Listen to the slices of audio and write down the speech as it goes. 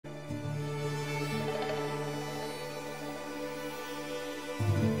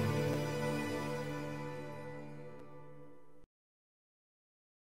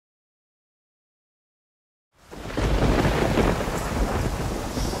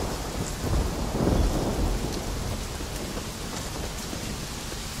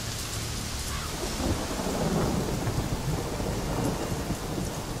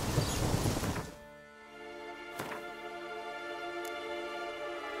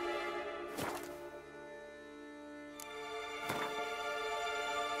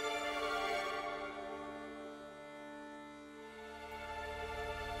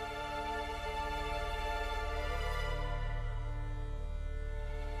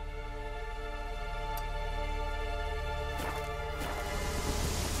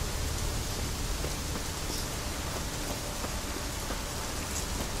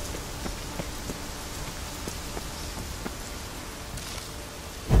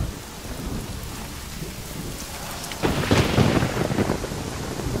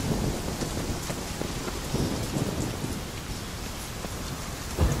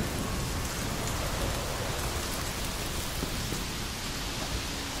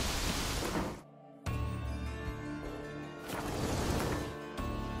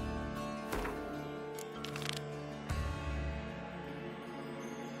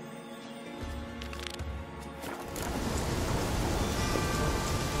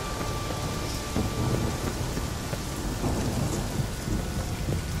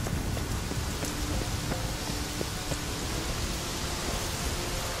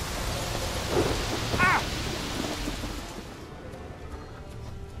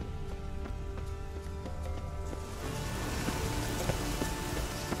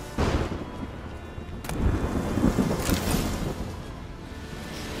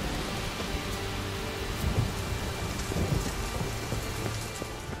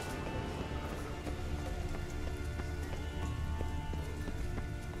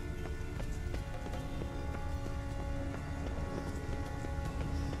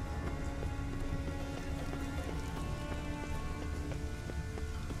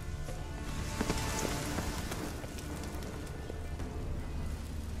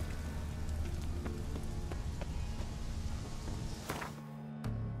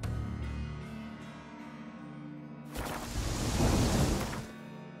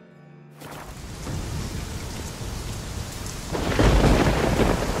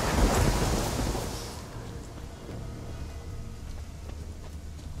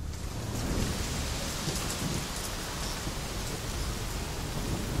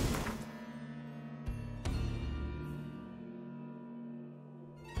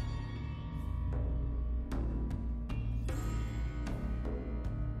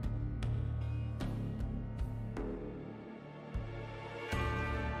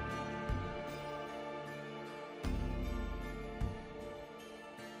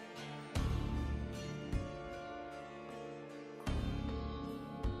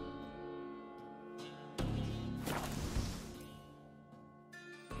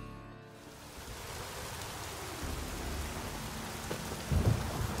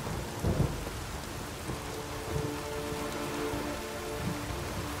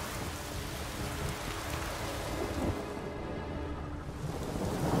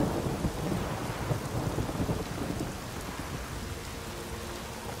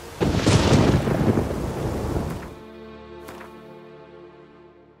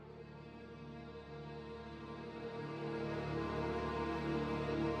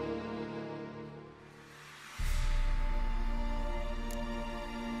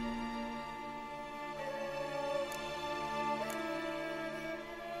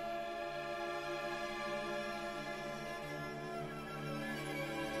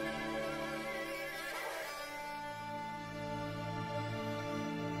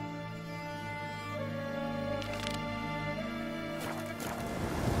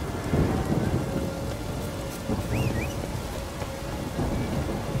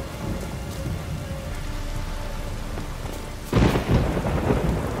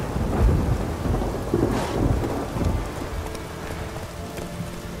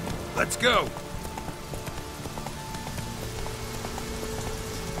Let's go.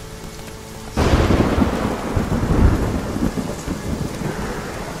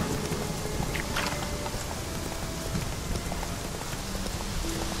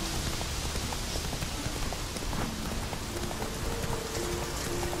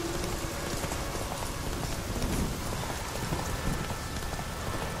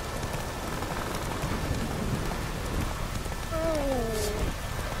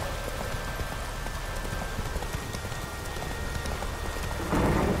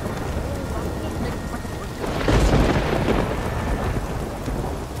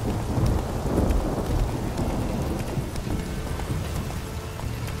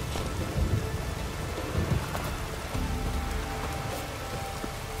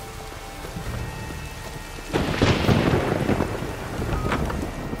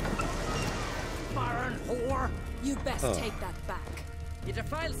 You best take that back. You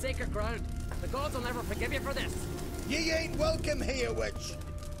defile sacred ground. The gods will never forgive you for this. Ye ain't welcome here, witch.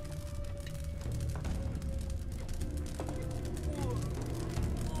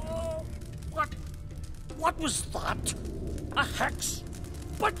 What was that? A hex?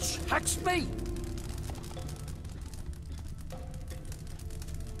 Which hexed me?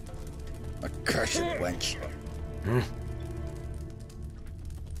 Accursed wench.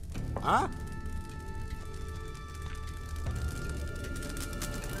 Huh?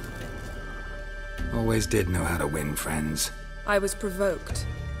 Always did know how to win friends. I was provoked.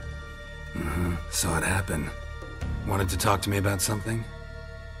 Saw it happen. Wanted to talk to me about something?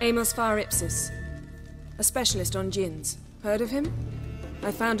 Amos Ipsis, a specialist on djinns. Heard of him?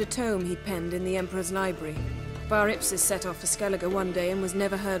 I found a tome he'd penned in the Emperor's library. Ipsis set off for Skellige one day and was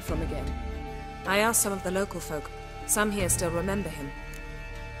never heard from again. I asked some of the local folk. Some here still remember him.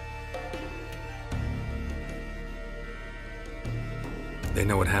 They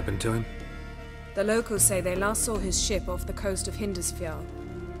know what happened to him? The locals say they last saw his ship off the coast of Hindisfjall.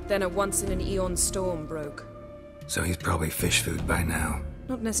 Then a once-in-an-eon storm broke. So he's probably fish food by now.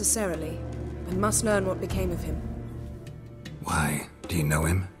 Not necessarily. I must learn what became of him. Why? Do you know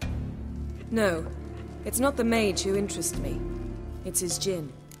him? No. It's not the mage who interests me. It's his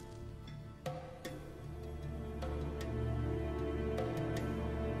djinn.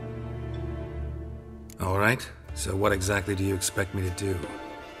 All right. So what exactly do you expect me to do?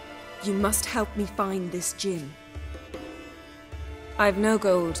 You must help me find this djinn. I've no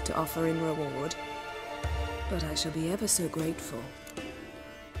gold to offer in reward, but I shall be ever so grateful.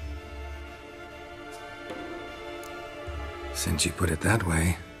 Since you put it that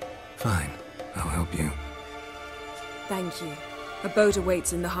way, fine. I'll help you. Thank you. A boat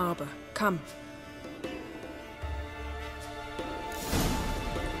awaits in the harbor. Come.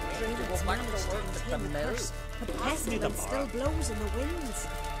 The pestilence still blows in the winds.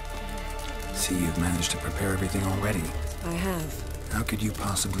 See, you've managed to prepare everything already. I have. How could you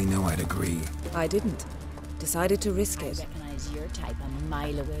possibly know I'd agree? I didn't. Decided to risk I it. recognize your type a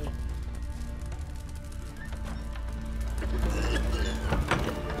mile away.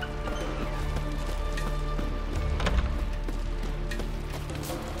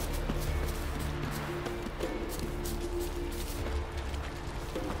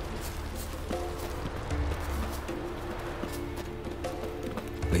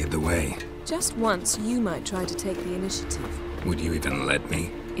 Lead the way. Just once, you might try to take the initiative. Would you even let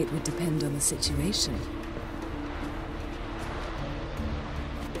me? It would depend on the situation.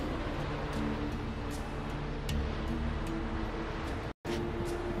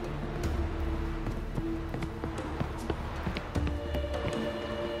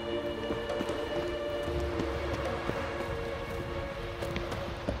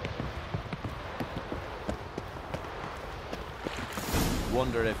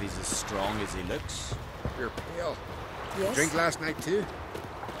 Wonder if he's as strong as he looks. You're pale. Yes? Drink last night too?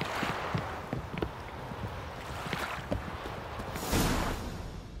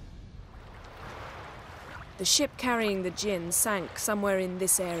 The ship carrying the djinn sank somewhere in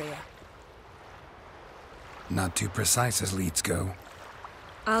this area. Not too precise as leads go.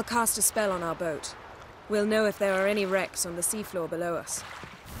 I'll cast a spell on our boat. We'll know if there are any wrecks on the seafloor below us.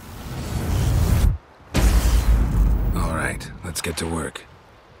 All right, let's get to work.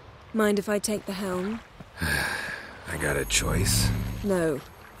 Mind if I take the helm? I got a choice. No.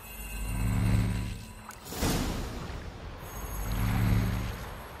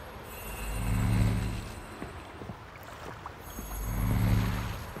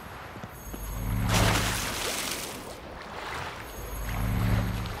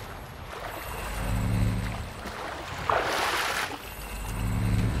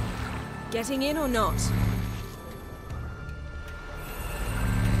 Getting in or not?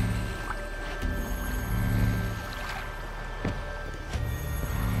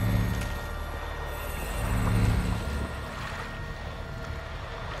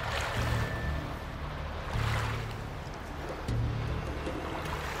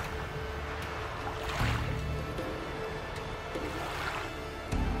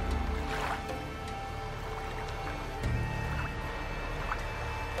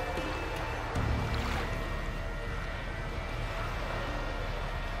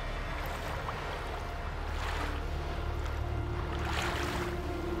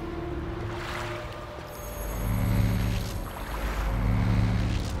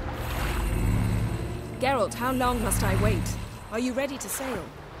 Geralt, how long must I wait? Are you ready to sail?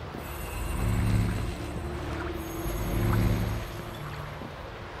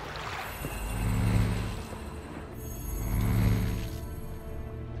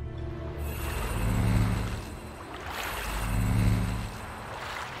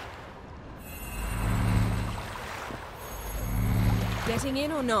 Getting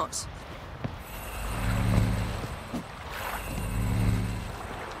in or not?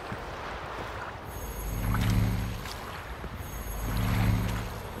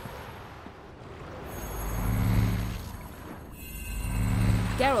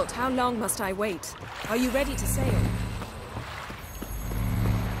 Geralt, how long must I wait? Are you ready to sail?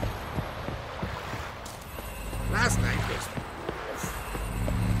 Last night was...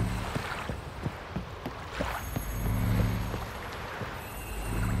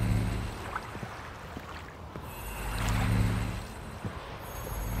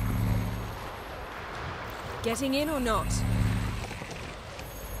 Getting in or not?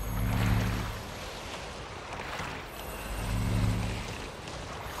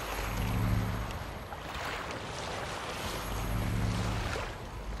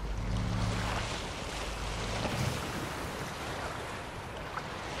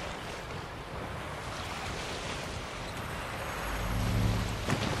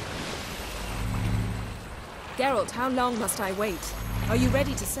 Geralt, how long must I wait? Are you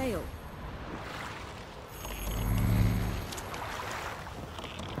ready to sail?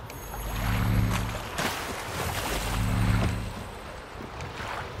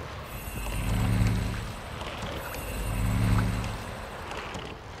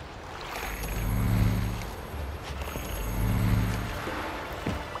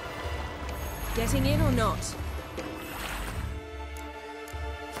 Getting in or not?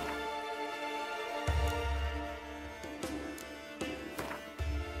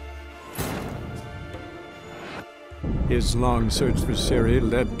 His long search for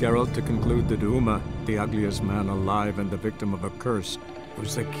Cerys led Geralt to conclude that Uma, the ugliest man alive and the victim of a curse,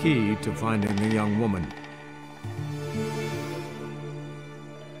 was the key to finding the young woman.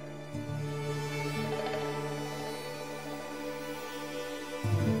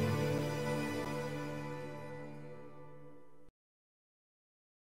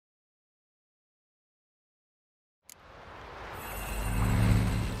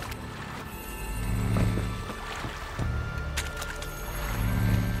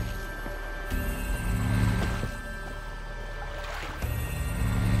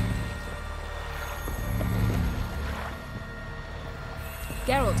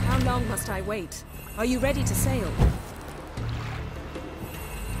 Geralt, how long must I wait? Are you ready to sail?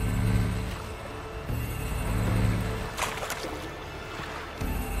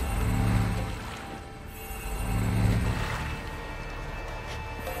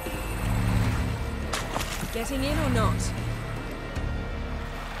 Getting in or not?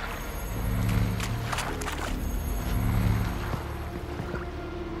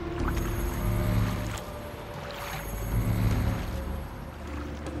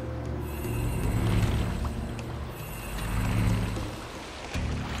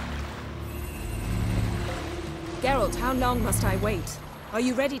 Geralt, how long must I wait? Are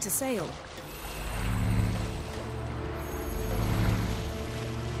you ready to sail?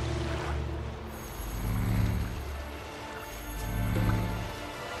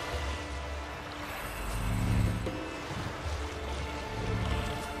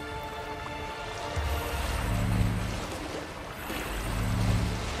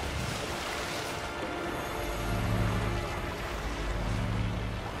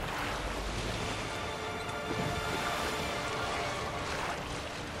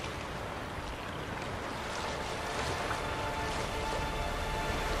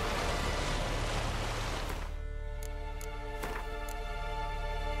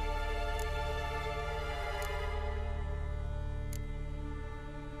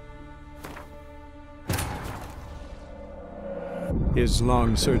 His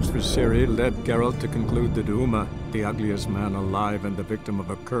long search for Cerys led Geralt to conclude that Uma, the ugliest man alive and the victim of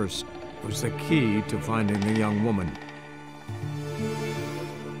a curse, was the key to finding the young woman.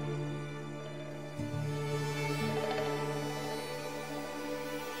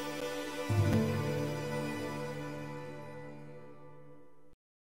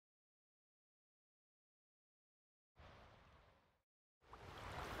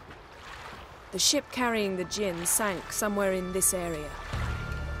 The ship carrying the djinn sank somewhere in this area.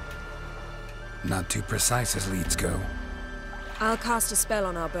 Not too precise as leads go. I'll cast a spell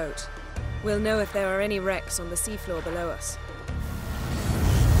on our boat. We'll know if there are any wrecks on the seafloor below us.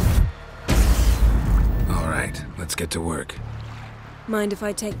 All right, let's get to work. Mind if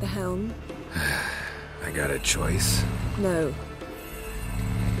I take the helm? I got a choice? No.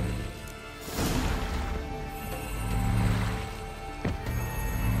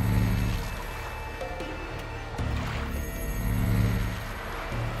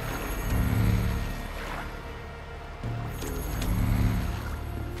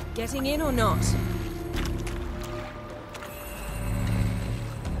 Getting in or not?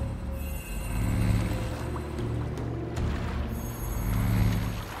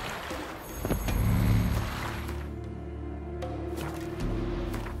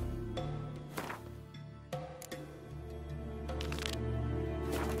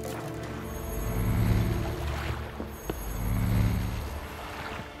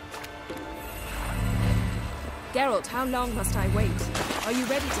 Geralt, how long must I wait? Are you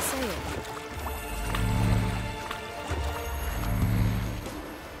ready to sail?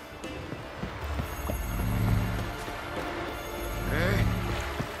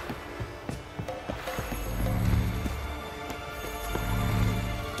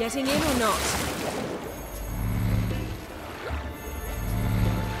 Getting in or not?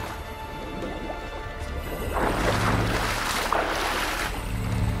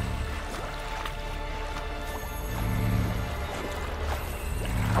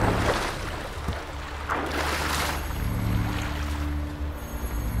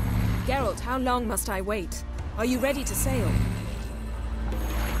 Geralt, how long must I wait? Are you ready to sail?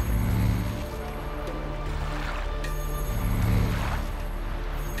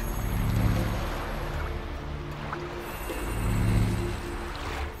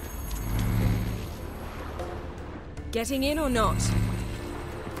 Getting in or not?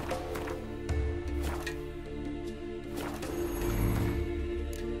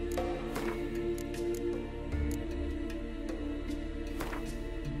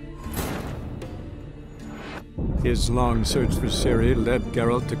 His long search for Cerys led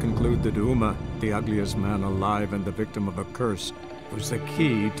Geralt to conclude that Uma, the ugliest man alive and the victim of a curse, was the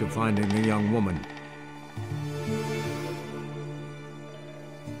key to finding the young woman.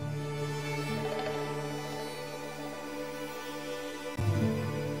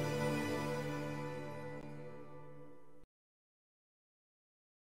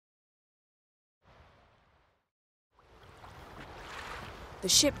 The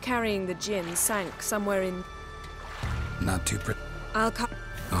ship carrying the djinn sank somewhere in... Not too I'll cut...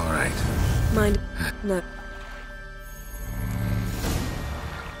 All right. Mind... No.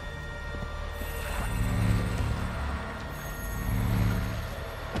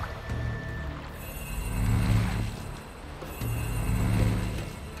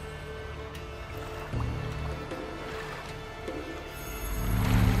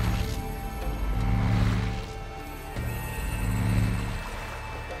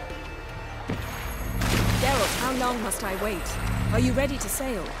 How long must I wait? Are you ready to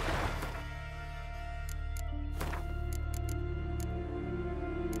sail?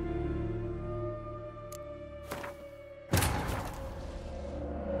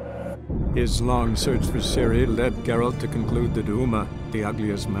 His long search for Cerys led Geralt to conclude that Uma, the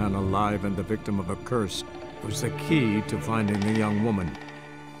ugliest man alive and the victim of a curse, was the key to finding the young woman.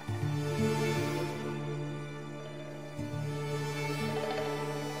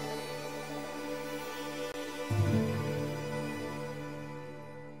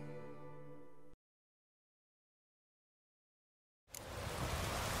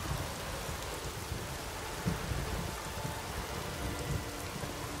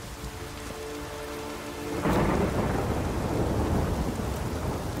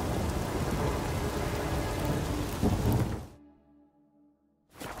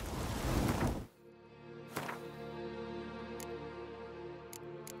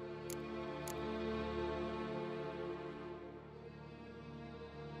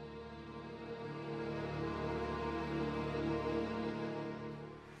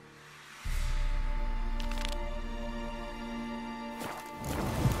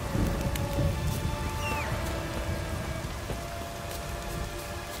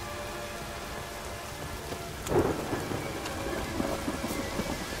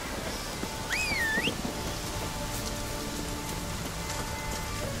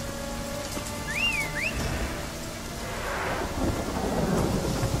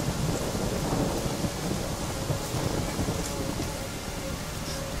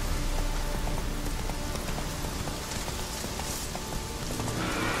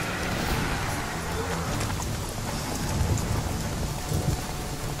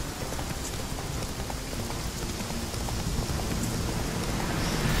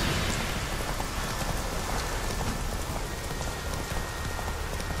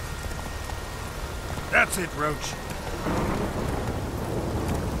 That's it, Roach.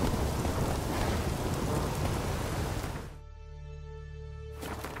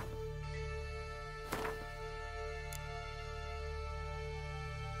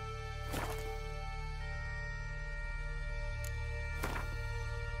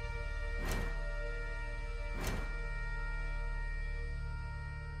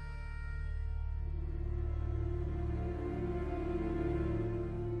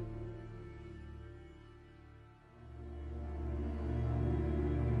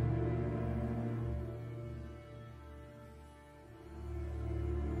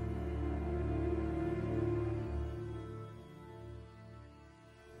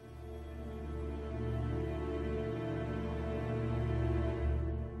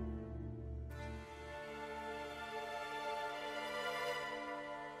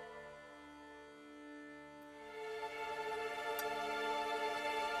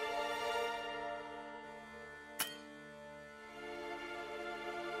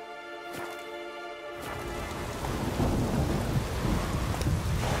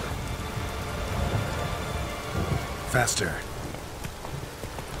 Faster.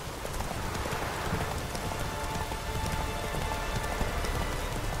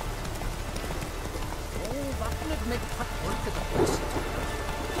 Oh, that would make quick work of the place.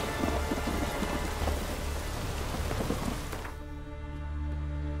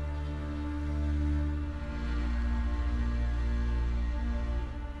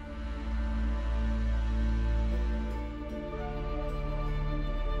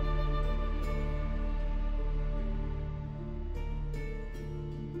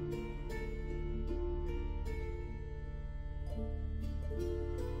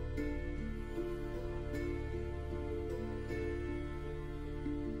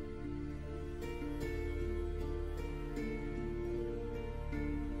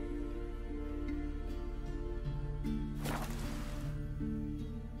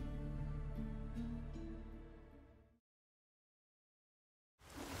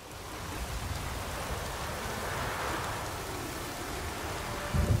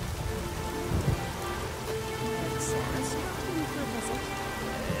 Cerys, you're coming for a visit.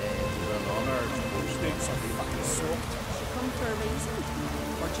 An honor to host it, so we might soaked. She come for a reason?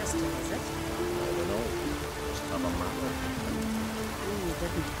 Or just a visit? I don't know. Just have a matter. You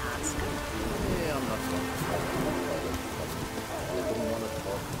didn't ask her. Yeah, I'm not going to talk about it. I didn't want to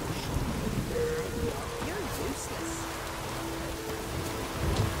talk about it. You're useless.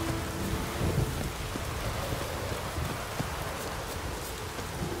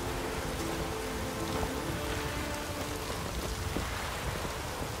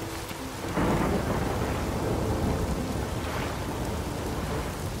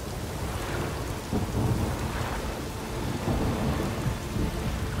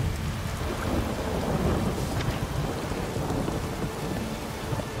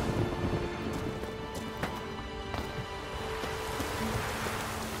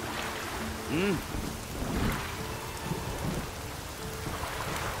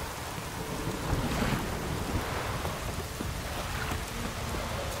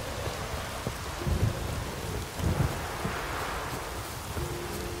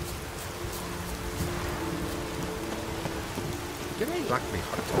 Can I lock me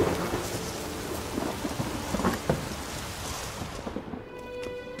hot?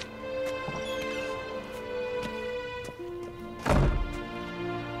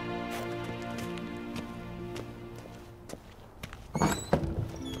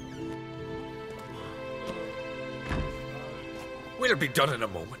 We'll be done in a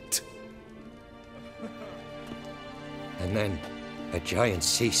moment. And then a giant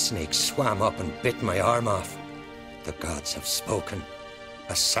sea snake swam up and bit my arm off. The gods have spoken.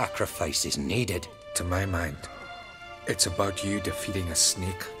 A sacrifice is needed. To my mind, it's about you defeating a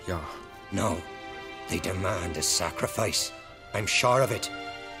snake, yeah. No, they demand a sacrifice. I'm sure of it.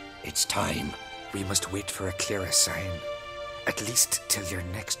 It's time. We must wait for a clearer sign. At least till your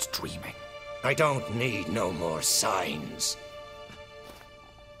next dreaming. I don't need no more signs.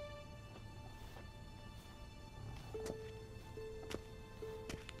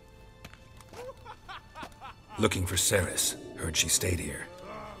 Looking for Cerys. Heard she stayed here.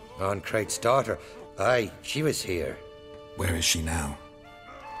 Craig's daughter. Aye, she was here. Where is she now?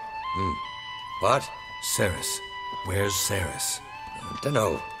 What? Cerys. Where's Cerys?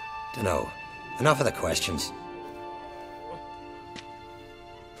 Dunno. Enough of the questions.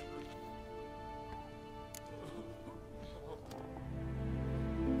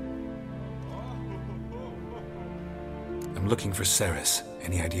 I'm looking for Cerys.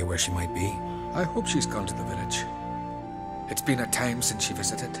 Any idea where she might be? I hope she's gone to the village. It's been a time since she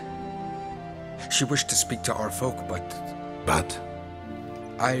visited. She wished to speak to our folk, But?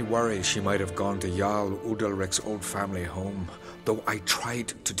 I worry she might have gone to Jarl Udalric's old family home, though I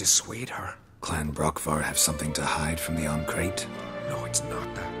tried to dissuade her. Clan Brockvar have something to hide from the Oncrate? No, it's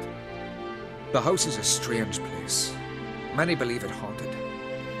not that. The house is a strange place. Many believe it haunted.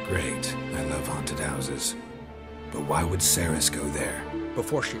 Great. I love haunted houses. But why would Cerys go there?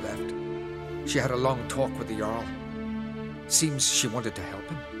 Before she left, she had a long talk with the Jarl. Seems she wanted to help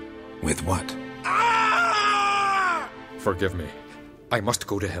him. With what? Forgive me. I must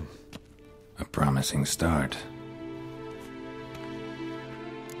go to him. A promising start.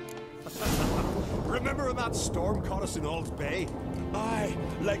 Remember when that storm caught us in Ald's Bay? Aye,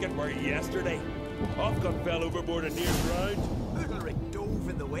 like it were yesterday. Ofcom fell overboard and near drowned. Udalric dove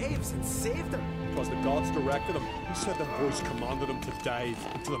in the waves and saved him. 'Twas the gods directed him. He said the voice commanded him to dive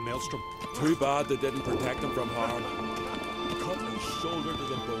into the maelstrom. Too bad they didn't protect him from harm. Cut his shoulder to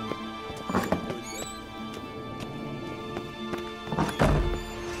the bone.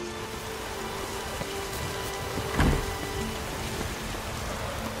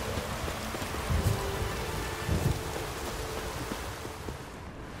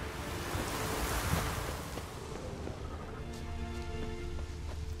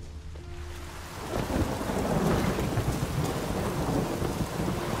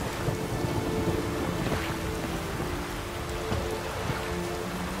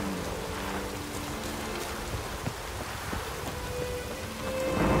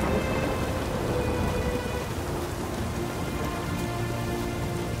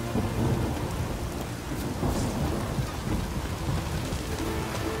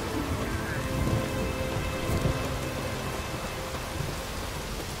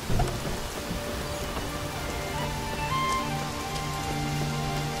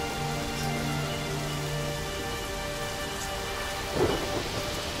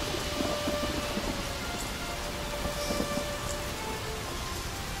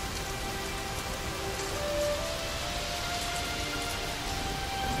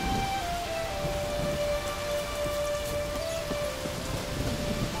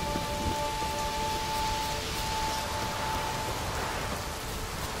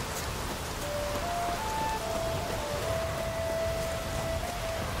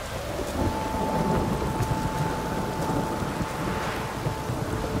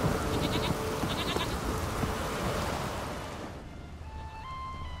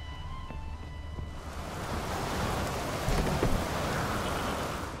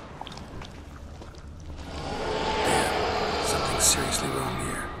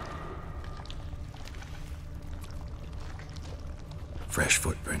 Fresh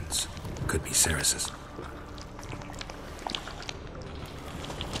footprints. Could be Cerys's.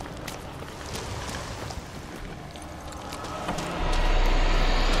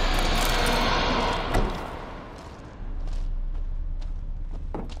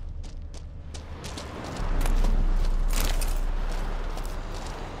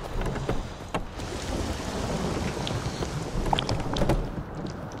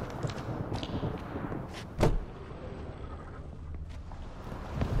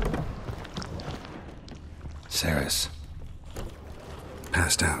 Cerys.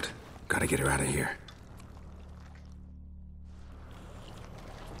 Passed out. Gotta get her out of here.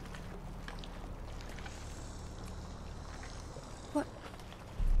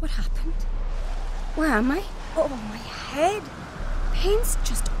 What happened? Where am I? Oh, my head. Pain's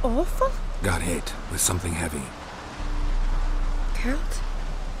just awful. Got hit with something heavy. Geralt?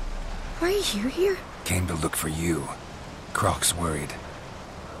 Why are you here? Came to look for you. Croc's worried.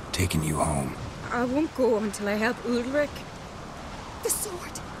 Taking you home. I won't go until I help Udalric. The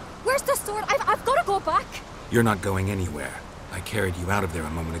sword! Where's the sword? I've got to go back! You're not going anywhere. I carried you out of there a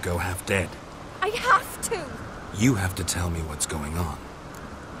moment ago, half dead. I have to! You have to tell me what's going on.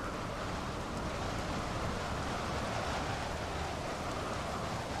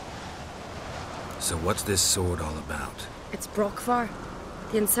 So what's this sword all about? It's Brokvar,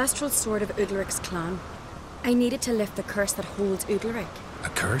 the ancestral sword of Udalric's clan. I needed to lift the curse that holds Udalric. A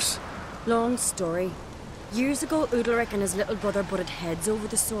curse? Long story. Years ago, Udalric and his little brother butted heads over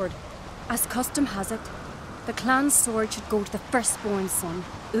the sword. As custom has it, the clan's sword should go to the firstborn son,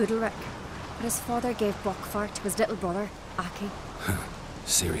 Udalric. But his father gave Brokvar to his little brother, Aki.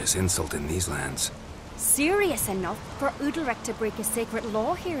 Serious insult in these lands. Serious enough for Udalric to break a sacred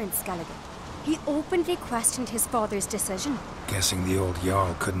law here in Skellige. He openly questioned his father's decision. Guessing the old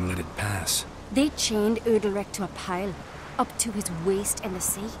Jarl couldn't let it pass. They chained Udalric to a pile, up to his waist in the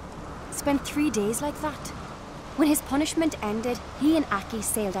sea. Spent 3 days like that. When his punishment ended, he and Aki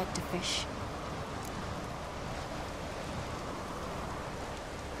sailed out to fish.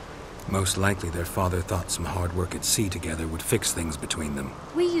 Most likely their father thought some hard work at sea together would fix things between them.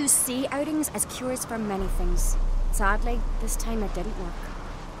 We use sea outings as cures for many things. Sadly, this time it didn't work.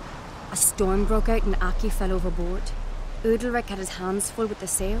 A storm broke out and Aki fell overboard. Udalric had his hands full with the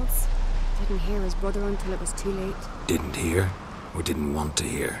sails. Didn't hear his brother until it was too late. Didn't hear? Or didn't want to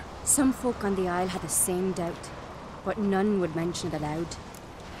hear? Some folk on the Isle had the same doubt, but none would mention it aloud.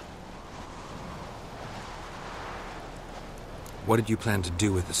 What did you plan to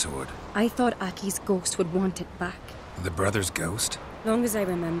do with the sword? I thought Aki's ghost would want it back. The brother's ghost? Long as I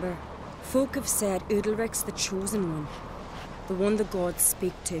remember, folk have said Udalric's the chosen one. The one the gods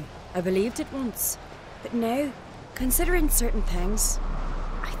speak to. I believed it once. But now, considering certain things,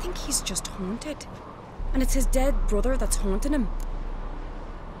 I think he's just haunted. And it's his dead brother that's haunting him.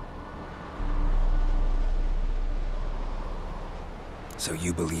 So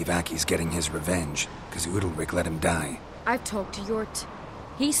you believe Aki's getting his revenge, because Udalric let him die? I've talked to Yort.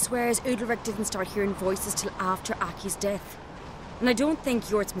 He swears Udalric didn't start hearing voices till after Aki's death. And I don't think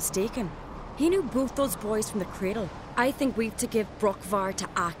Yort's mistaken. He knew both those boys from the cradle. I think we've to give Brokvar to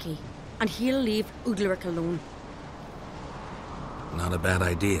Aki, and he'll leave Udalric alone. Not a bad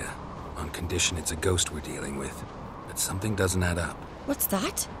idea, on condition it's a ghost we're dealing with. But something doesn't add up. What's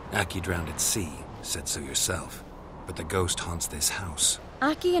that? Aki drowned at sea, said so yourself. But the ghost haunts this house.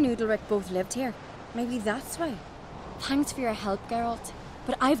 Aki and Udalric both lived here. Maybe that's why. Thanks for your help, Geralt.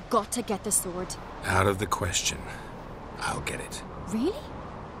 But I've got to get the sword. Out of the question. I'll get it. Really?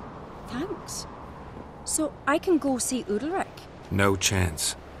 Thanks. So I can go see Udalric? No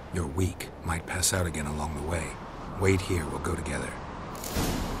chance. You're weak. Might pass out again along the way. Wait here, we'll go together.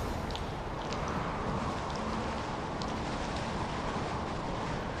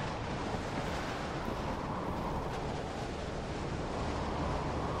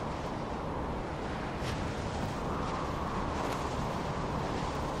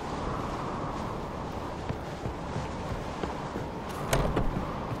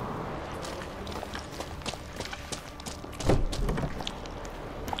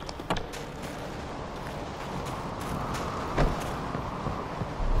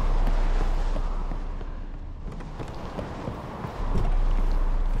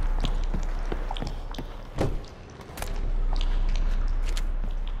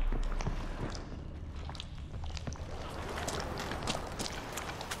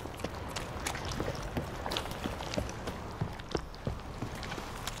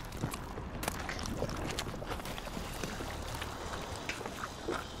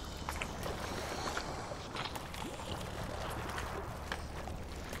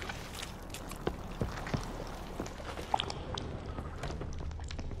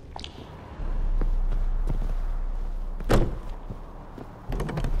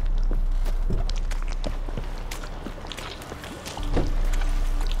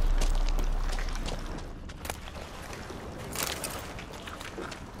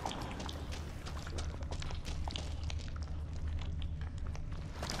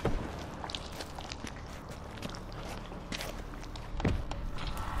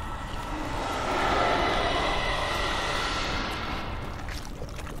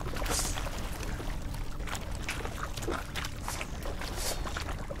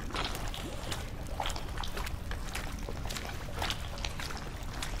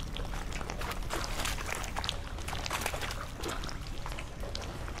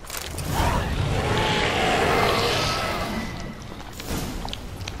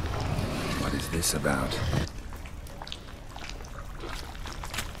 this about?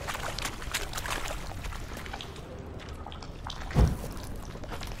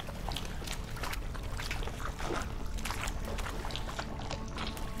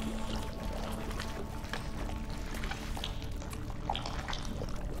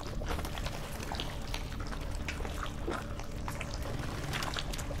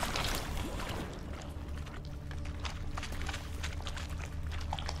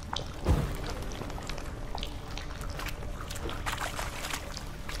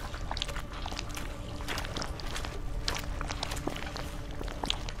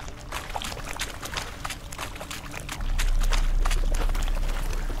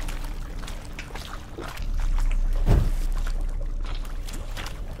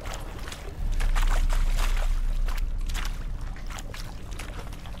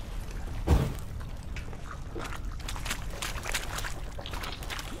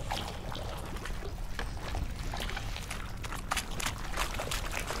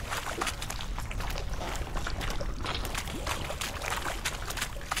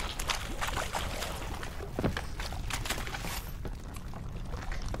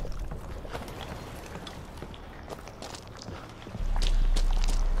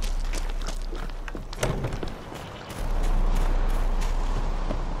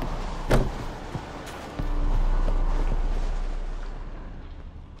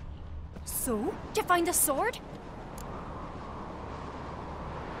 So, did you find the sword?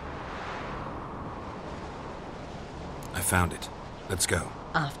 I found it. Let's go.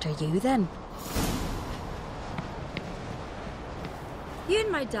 After you, then. You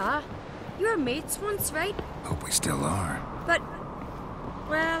and my da, you were mates once, right? Hope we still are. But,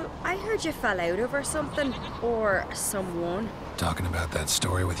 well, I heard you fell out over something. Or someone. Talking about that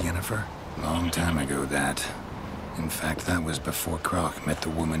story with Yennefer? Long time ago, that. In fact, that was before Croc met the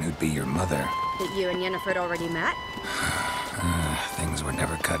woman who'd be your mother. That you and Yennefer had already met? Things were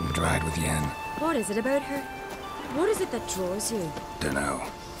never cut and dried with Yen. What is it about her? What is it that draws you? Dunno.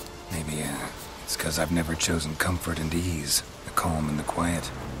 Maybe, it's 'cause I've never chosen comfort and ease. The calm and the quiet.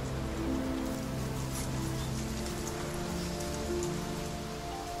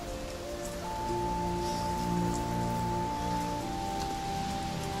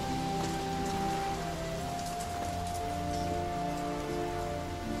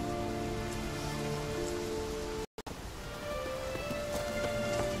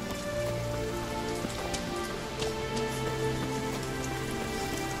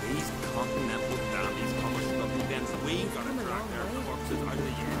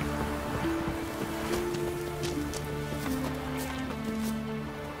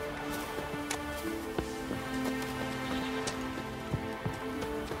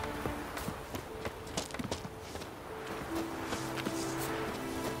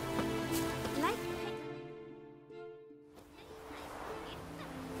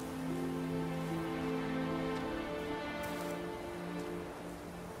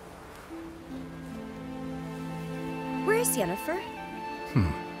 Where's Yennefer?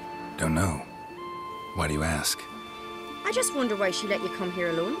 Don't know. Why do you ask? I just wonder why she let you come here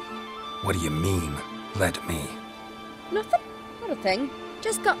alone. What do you mean, let me? Nothing. Not a thing.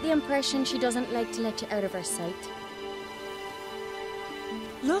 Just got the impression she doesn't like to let you out of her sight.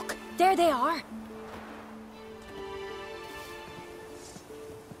 Look, there they are.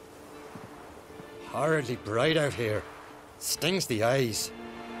 Horridly bright out here. Stings the eyes.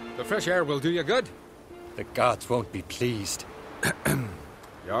 The fresh air will do you good. The gods won't be pleased.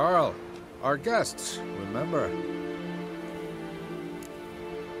 Jarl, our guests, remember.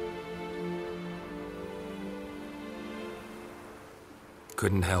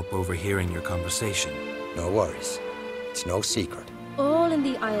 Couldn't help overhearing your conversation. No worries. It's no secret. All in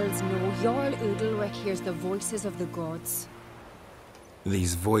the Isles know Jarl Udalric hears the voices of the gods.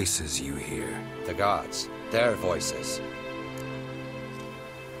 These voices you hear. The gods. Their voices.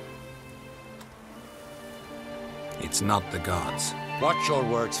 It's not the gods. Watch your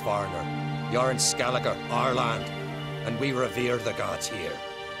words, foreigner. You're in Skellige, our land, and we revere the gods here.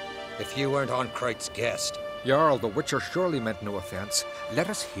 If you weren't on Kright's guest... Jarl, the Witcher surely meant no offense. Let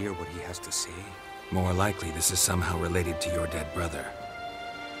us hear what he has to say. More likely this is somehow related to your dead brother.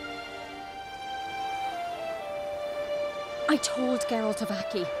 I told Geralt of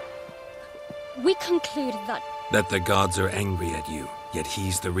Aki. We concluded that... That the gods are angry at you, yet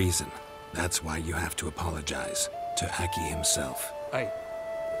he's the reason. That's why you have to apologize. To Aki himself.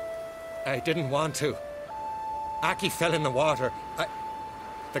 I didn't want to. Aki fell in the water.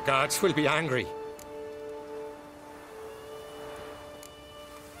 The gods will be angry.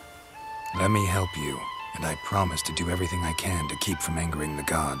 Let me help you, and I promise to do everything I can to keep from angering the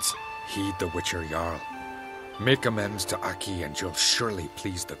gods. Heed the Witcher Jarl. Make amends to Aki and you'll surely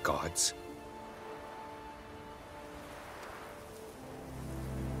please the gods.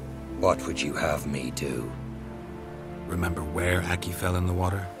 What would you have me do? Remember where Aki fell in the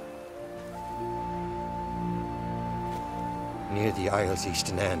water? Near the Isle's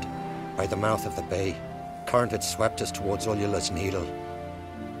eastern end, by the mouth of the bay. Current had swept us towards Ullula's Needle.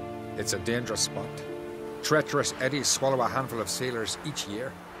 It's a dangerous spot. Treacherous eddies swallow a handful of sailors each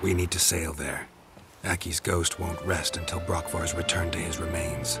year. We need to sail there. Aki's ghost won't rest until Brokvar's returned to his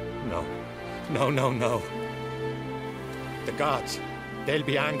remains. No. No. The gods, they'll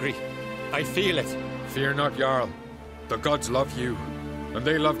be angry. I feel it. Fear not, Jarl. The gods love you, and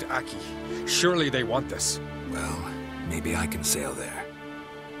they loved Aki. Surely they want this. Well, maybe I can sail there.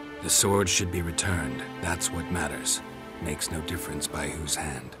 The sword should be returned. That's what matters. Makes no difference by whose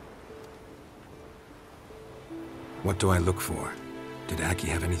hand. What do I look for? Did Aki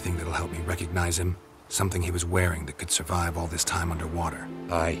have anything that'll help me recognize him? Something he was wearing that could survive all this time underwater?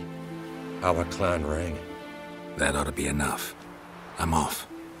 Aye. Our clan ring. That ought to be enough. I'm off.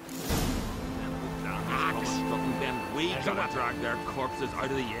 We gotta drag their corpses out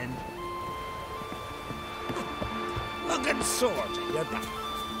of the inn. Looking sword, you're back.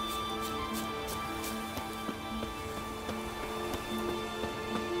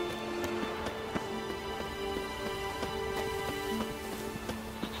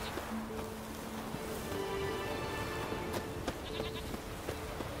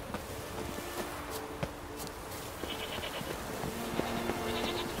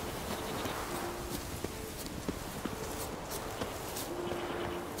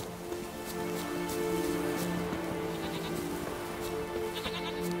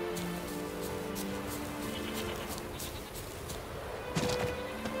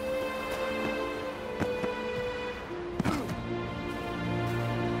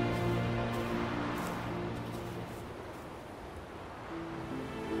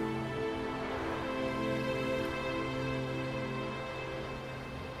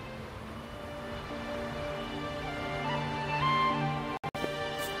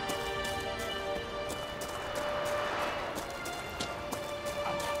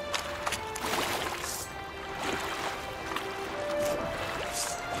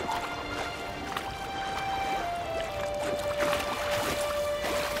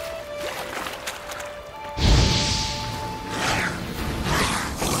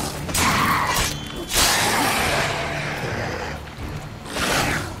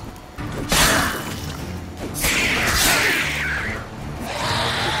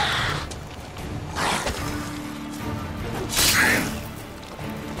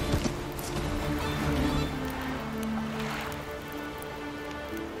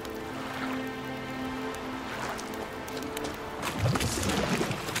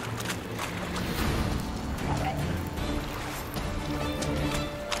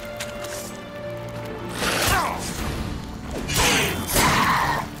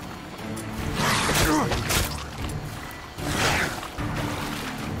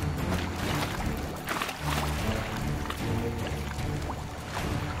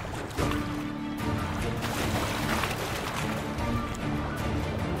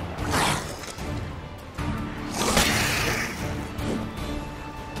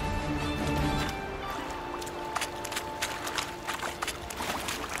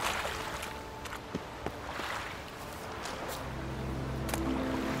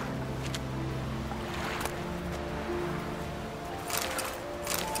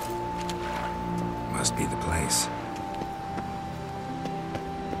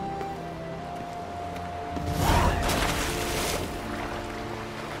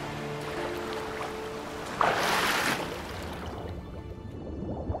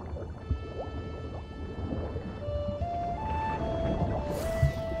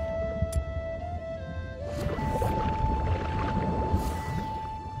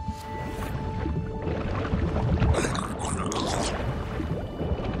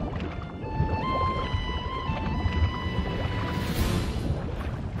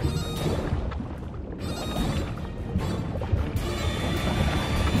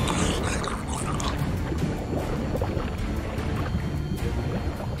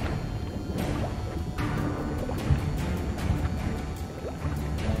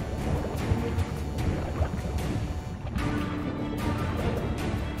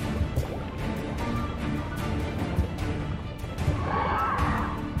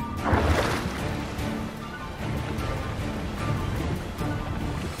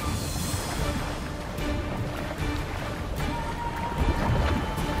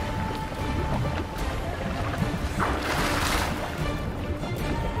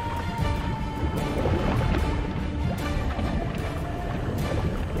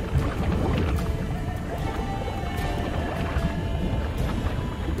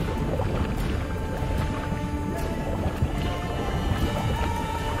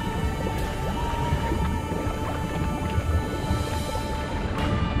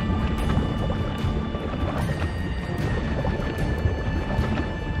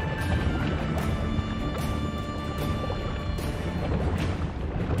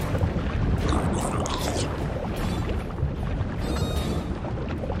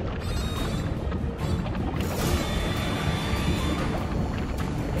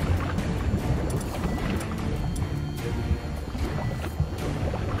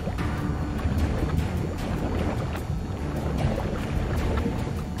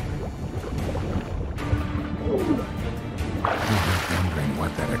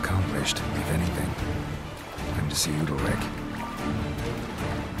 to see Udalric.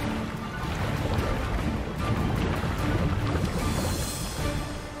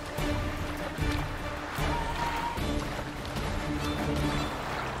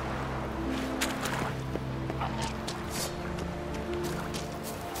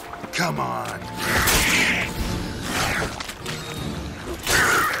 Come on.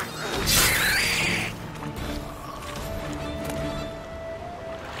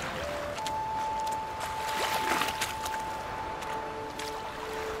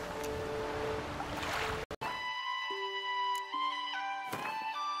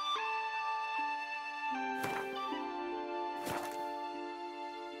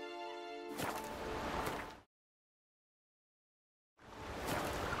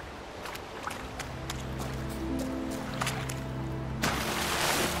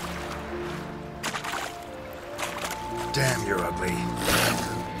 Damn, you're ugly.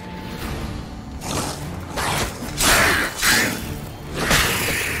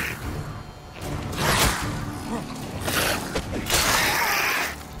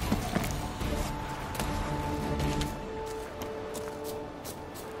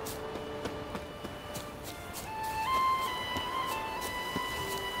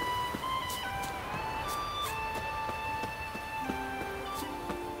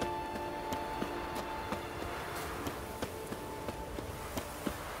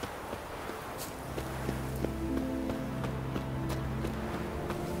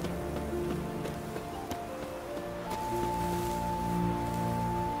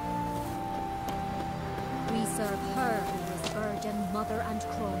 Serve her who was virgin, mother, and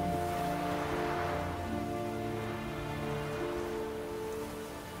crone.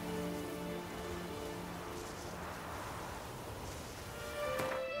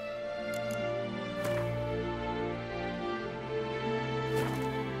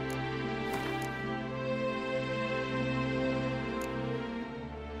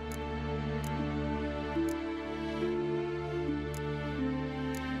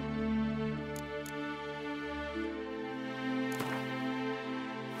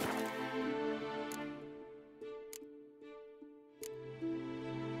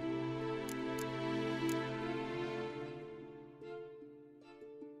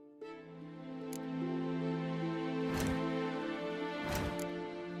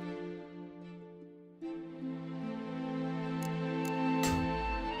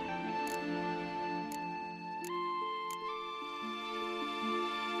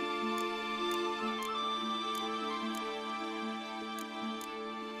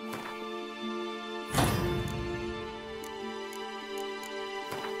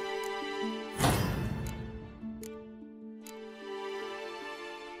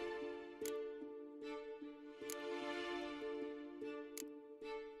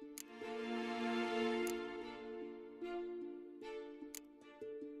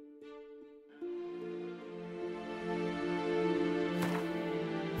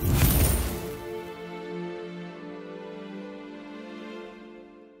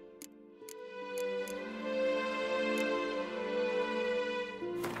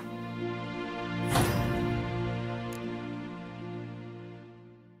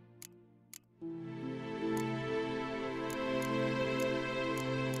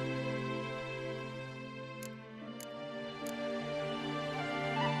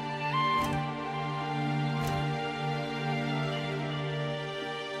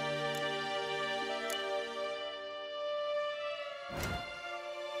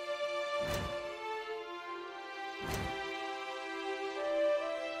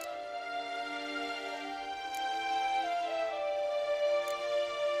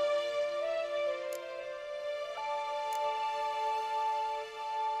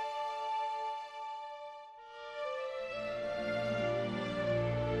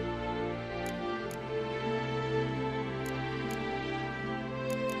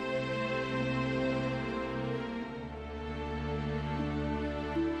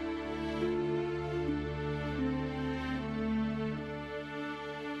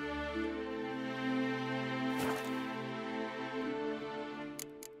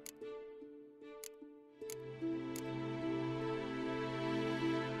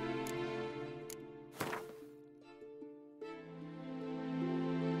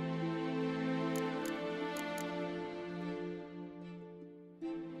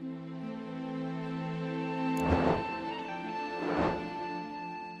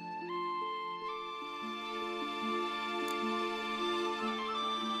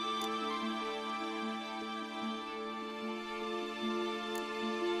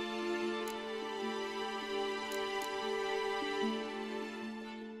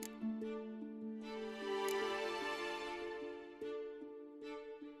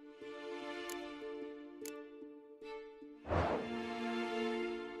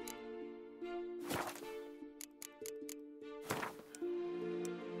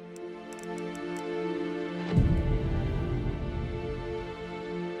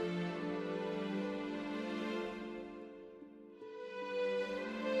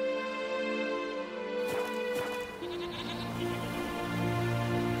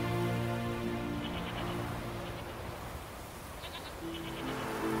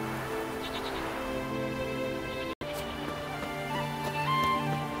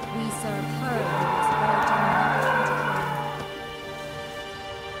 serve her who was virgin, mother, and crone.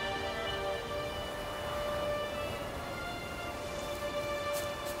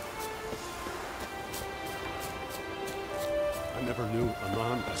 I never knew a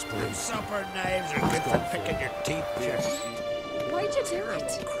man as brave. Supper knives are good for picking your teeth, Jess. Why'd you do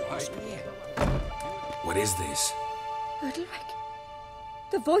it? What is this? Udalric.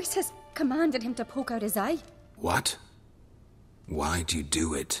 The voice has commanded him to poke out his eye. What? Why'd you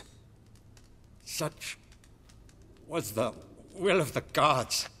do it? Such was the will of the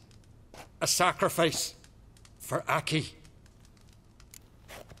gods. A sacrifice for Aki.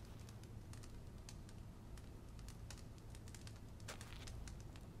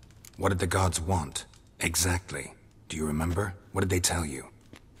 What did the gods want? Exactly. Do you remember? What did they tell you?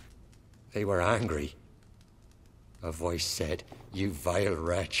 They were angry. A voice said, "You vile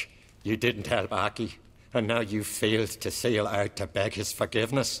wretch, you didn't help Aki, and now you failed to sail out to beg his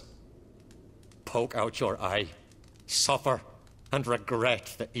forgiveness. Poke out your eye, suffer, and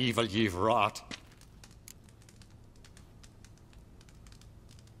regret the evil you've wrought."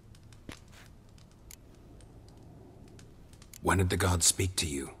 When did the gods speak to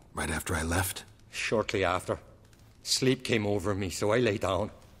you? Right after I left? Shortly after. Sleep came over me, so I lay down.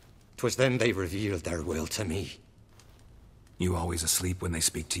 'Twas then they revealed their will to me. You always asleep when they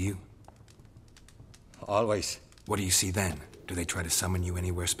speak to you? Always. What do you see then? Do they try to summon you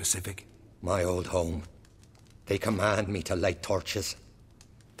anywhere specific? My old home. They command me to light torches,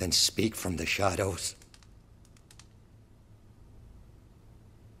 then speak from the shadows.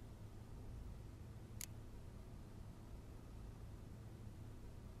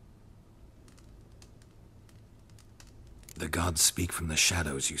 The gods speak from the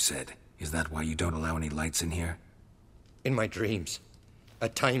shadows, you said. Is that why you don't allow any lights in here? In my dreams.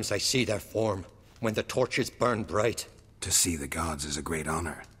 At times I see their form, when the torches burn bright. To see the gods is a great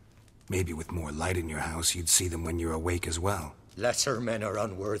honor. Maybe with more light in your house, you'd see them when you're awake as well. Lesser men are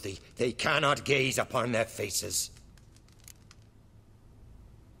unworthy. They cannot gaze upon their faces.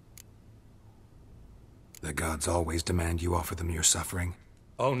 The gods always demand you offer them your suffering?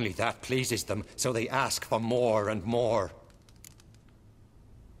 Only that pleases them, so they ask for more and more.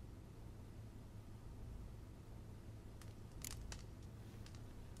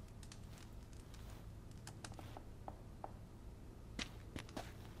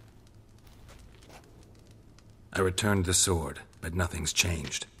 I returned the sword, but nothing's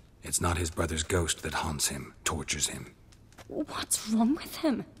changed. It's not his brother's ghost that haunts him, tortures him. What's wrong with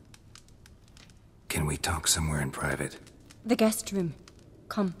him? Can we talk somewhere in private? The guest room.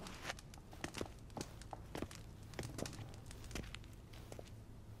 Come.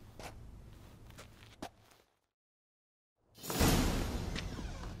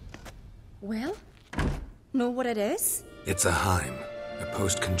 Well? Know what it is? It's a Heim, a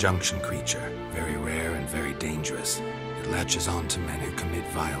post-conjunction creature, very rare and very dangerous. It latches on to men who commit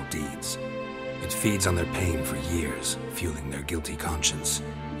vile deeds. It feeds on their pain for years, fueling their guilty conscience.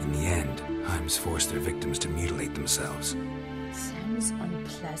 In the end, Heims force their victims to mutilate themselves. Sounds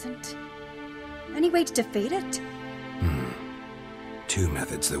unpleasant. Any way to defeat it? Two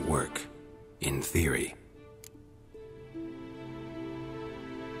methods that work. In theory.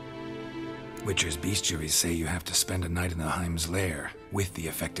 Witcher's bestiaries say you have to spend a night in the Heim's lair with the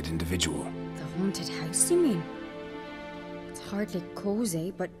affected individual. The haunted house, you mean? It's hardly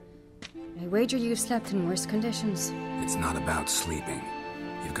cozy, but I wager you've slept in worse conditions. It's not about sleeping.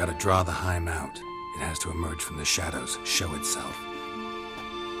 You've got to draw the Heim out. It has to emerge from the shadows, show itself.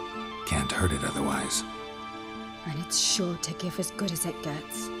 Can't hurt it otherwise. And it's sure to give as good as it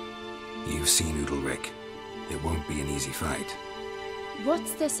gets. You've seen Udalric. It won't be an easy fight.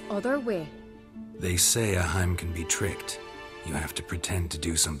 What's this other way? They say a Heim can be tricked. You have to pretend to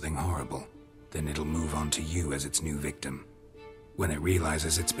do something horrible. Then it'll move on to you as its new victim. When it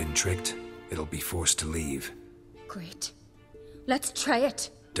realizes it's been tricked, it'll be forced to leave. Great. Let's try it.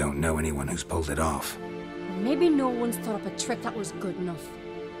 Don't know anyone who's pulled it off. Maybe no one's thought up a trick that was good enough.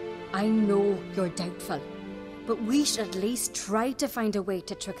 I know you're doubtful, but we should at least try to find a way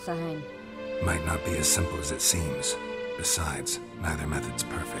to trick the Heim. Might not be as simple as it seems. Besides, neither method's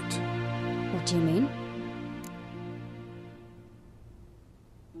perfect. What do you mean?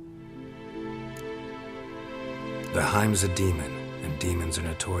 The Heim's a demon, and demons are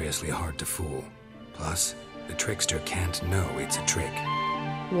notoriously hard to fool. Plus, the trickster can't know it's a trick.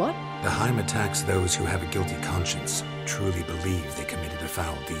 What? The Heim attacks those who have a guilty conscience, truly believe they committed a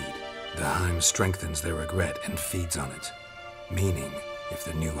foul deed. The Heim strengthens their regret and feeds on it. Meaning, if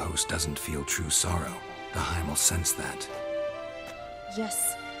the new host doesn't feel true sorrow, the Heim will sense that.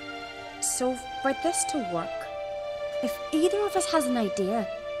 Yes. So, for this to work, if either of us has an idea,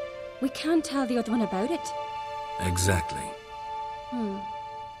 We can't tell the other one about it. Exactly.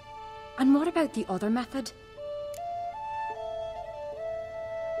 And what about the other method?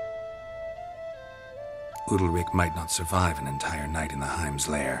 Udalric might not survive an entire night in the Heim's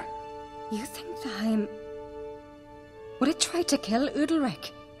lair. You think the Heim... Would it try to kill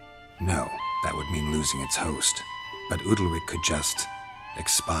Udalric? No, that would mean losing its host. But Udalric could just...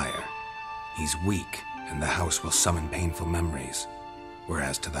 expire. He's weak, and the house will summon painful memories.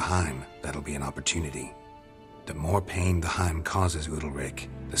 Whereas to the Heim, that'll be an opportunity. The more pain the Heim causes Udalric,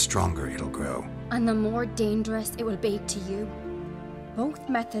 the stronger it'll grow. And the more dangerous it will be to you. Both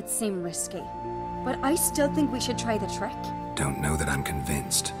methods seem risky, but I still think we should try the trick. Don't know that I'm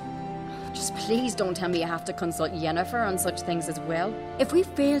convinced. Just please don't tell me you have to consult Yennefer on such things as well. If we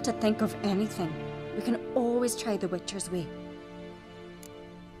fail to think of anything, we can always try the Witcher's way.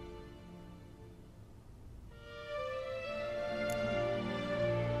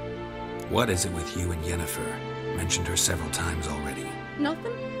 What is it with you and Yennefer? Mentioned her several times already.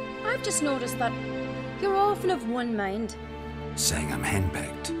 Nothing. I've just noticed that you're often of one mind. Saying I'm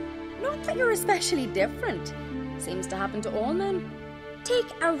henpecked. Not that you're especially different. Seems to happen to all men. Take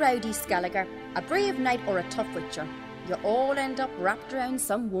a rowdy Skelliger, a brave knight or a tough witcher. You all end up wrapped around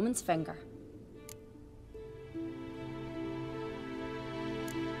some woman's finger.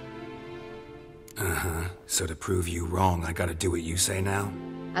 Uh-huh. So to prove you wrong, I gotta do what you say now?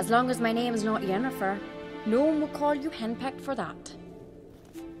 As long as my name's not Yennefer, no one will call you henpecked for that.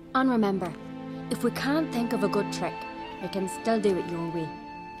 And remember, if we can't think of a good trick, we can still do it your way.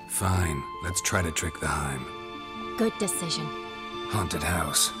 Fine, let's try to trick the Heim. Good decision. Haunted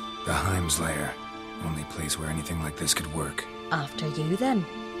house, the Heim's lair. Only place where anything like this could work. After you, then.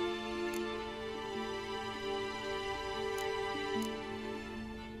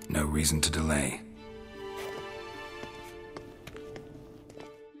 No reason to delay.